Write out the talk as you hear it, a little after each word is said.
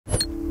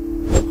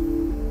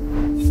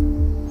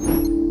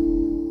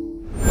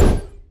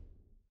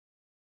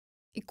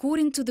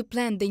According to the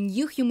plan, the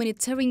new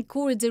humanitarian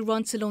corridor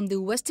runs along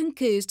the western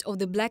coast of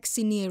the Black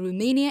Sea near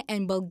Romania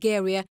and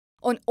Bulgaria.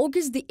 On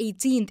August the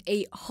 18th,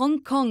 a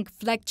Hong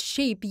Kong-flagged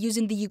ship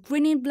using the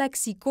Ukrainian Black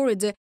Sea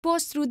corridor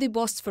passed through the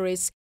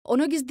Bosphorus. On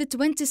August the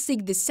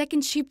 26th, the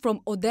second ship from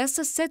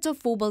Odesa set off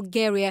for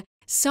Bulgaria.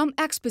 Some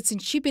experts in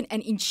shipping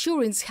and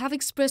insurance have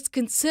expressed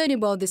concern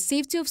about the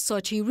safety of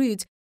such a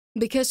route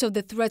because of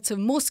the threats of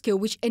Moscow,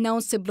 which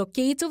announced a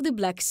blockade of the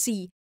Black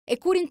Sea.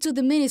 According to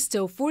the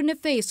Minister of Foreign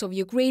Affairs of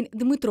Ukraine,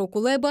 Dmytro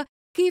Kuleba,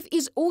 Kyiv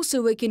is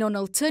also working on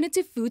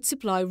alternative food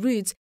supply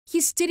routes.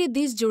 He stated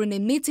this during a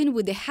meeting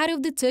with the head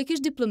of the Turkish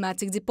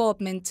diplomatic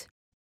department.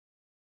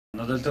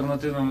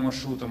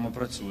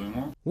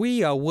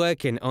 We are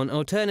working on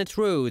alternate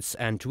routes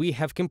and we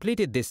have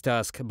completed this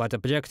task, but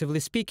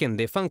objectively speaking,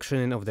 the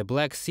functioning of the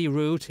Black Sea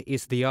route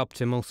is the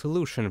optimal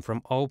solution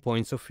from all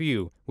points of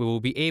view. We will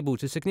be able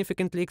to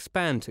significantly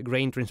expand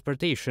grain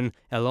transportation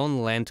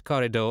along land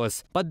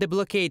corridors, but the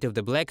blockade of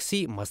the Black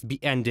Sea must be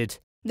ended.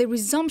 The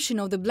resumption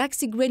of the Black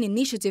Sea Grain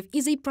Initiative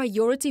is a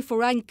priority for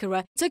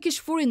Ankara, Turkish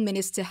Foreign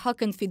Minister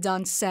Hakan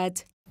Fidan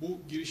said.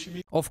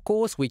 Of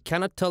course, we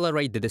cannot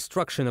tolerate the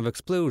destruction of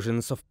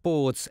explosions of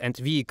ports and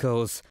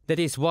vehicles. That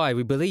is why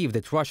we believe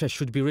that Russia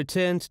should be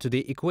returned to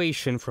the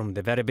equation from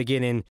the very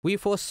beginning. We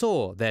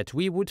foresaw that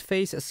we would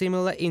face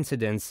similar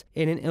incidents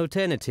in an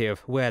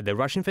alternative where the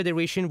Russian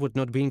Federation would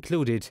not be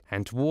included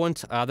and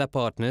warned other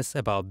partners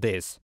about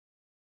this.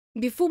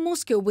 Before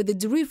Moscow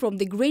withdrew from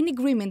the grain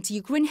agreement,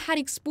 Ukraine had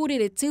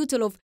exported a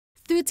total of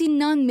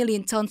 39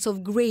 million tons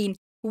of grain.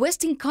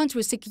 Western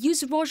countries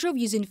accused Russia of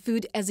using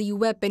food as a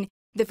weapon.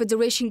 The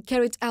Federation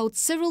carried out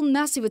several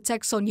massive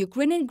attacks on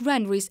Ukrainian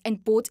granaries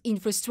and port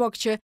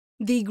infrastructure.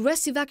 The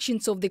aggressive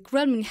actions of the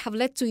Kremlin have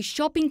led to a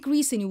sharp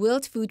increase in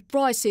world food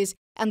prices,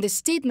 and the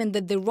statement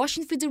that the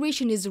Russian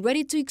Federation is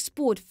ready to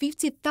export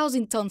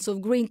 50,000 tons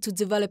of grain to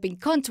developing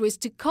countries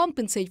to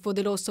compensate for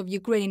the loss of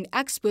Ukrainian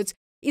exports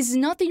is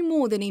nothing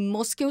more than a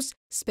Moscow's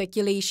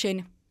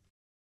speculation.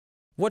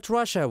 What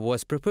Russia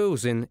was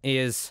proposing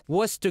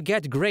was to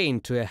get grain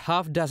to a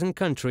half-dozen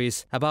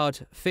countries,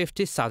 about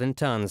 50,000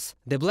 tons.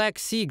 The Black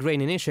Sea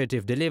Grain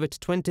Initiative delivered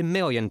 20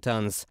 million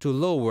tons to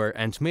lower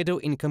and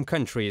middle-income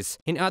countries.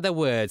 In other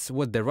words,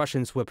 what the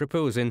Russians were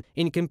proposing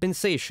in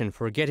compensation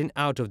for getting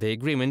out of the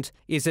agreement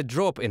is a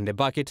drop in the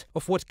bucket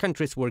of what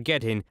countries were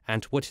getting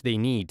and what they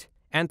need.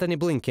 Antony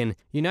Blinken,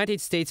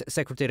 United States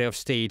Secretary of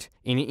State,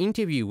 in an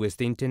interview with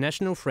the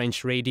international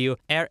French radio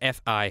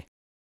RFI.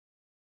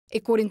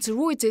 According to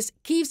Reuters,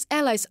 Kyiv's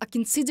allies are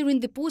considering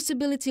the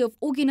possibility of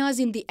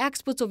organizing the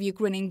export of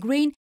Ukrainian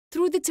grain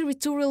through the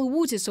territorial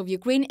waters of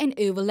Ukraine and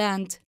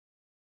overland.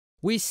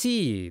 We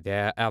see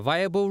there are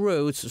viable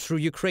roads through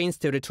Ukraine's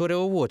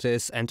territorial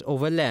waters and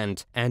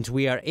overland, and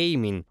we are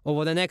aiming,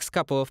 over the next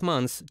couple of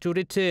months, to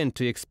return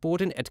to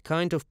exporting at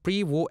kind of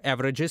pre-war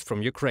averages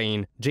from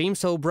Ukraine.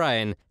 James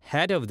O'Brien,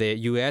 head of the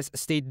US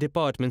State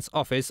Department's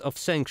Office of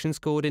Sanctions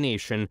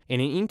Coordination, in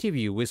an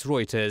interview with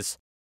Reuters.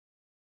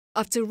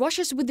 After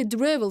Russia's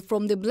withdrawal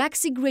from the Black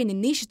Sea Grain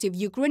Initiative,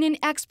 Ukrainian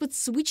exports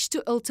switched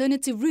to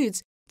alternative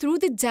routes through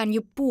the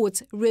Danube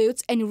ports,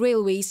 roads and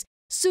railways.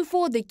 So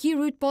far, the key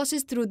route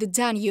passes through the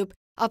Danube.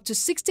 Up to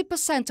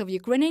 60% of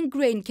Ukrainian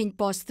grain can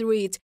pass through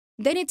it.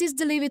 Then it is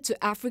delivered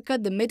to Africa,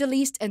 the Middle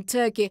East and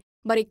Turkey.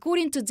 But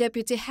according to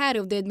Deputy Head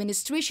of the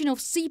Administration of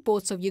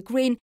Seaports of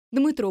Ukraine,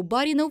 Dmytro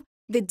Barinov,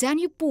 the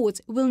Danube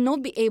ports will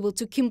not be able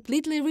to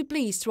completely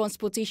replace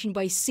transportation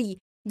by sea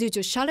due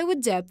to shallower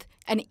depth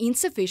and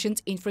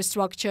insufficient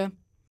infrastructure.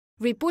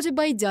 Reported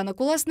by Diana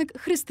Kolesnik,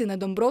 Христина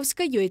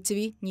Домбровська,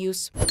 UATV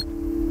News.